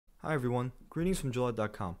Hi everyone, greetings from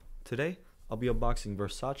JoyLot.com. Today, I'll be unboxing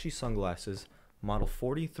Versace sunglasses model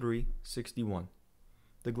 4361.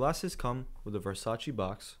 The glasses come with a Versace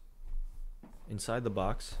box. Inside the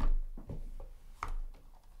box,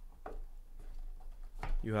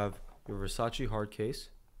 you have your Versace hard case,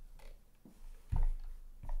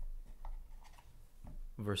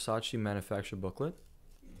 Versace manufacturer booklet,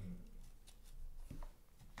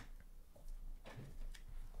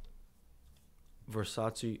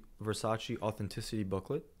 Versace authenticity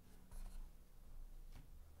booklet,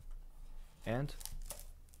 and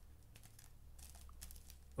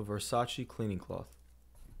a Versace cleaning cloth.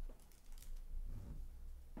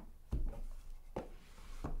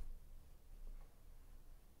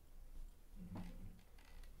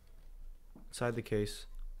 Inside the case,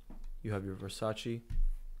 you have your Versace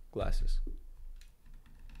glasses.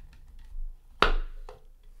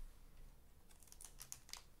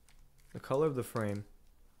 The color of the frame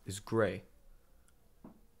is gray.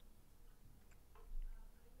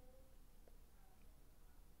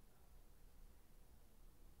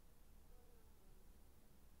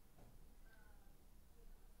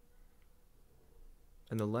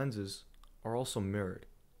 And the lenses are also mirrored.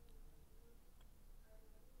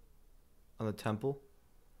 On the temple,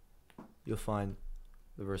 you'll find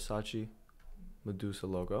the Versace Medusa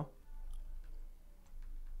logo.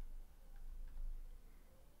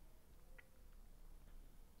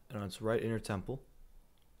 And on its right inner temple,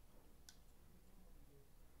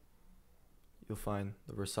 you'll find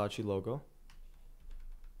the Versace logo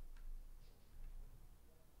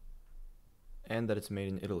and that it's made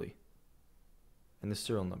in Italy, and the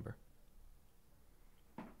serial number.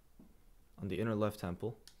 On the inner left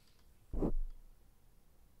temple, you'll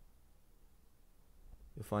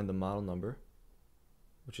find the model number,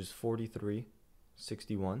 which is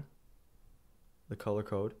 4361, the color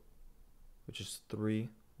code, which is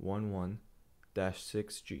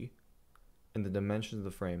 311-6G, and the dimensions of the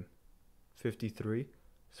frame. 53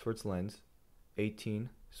 is for its lens, 18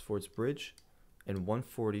 is for its bridge, and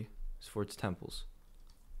 140 is for its temples.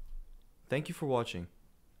 Thank you for watching,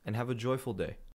 and have a joyful day.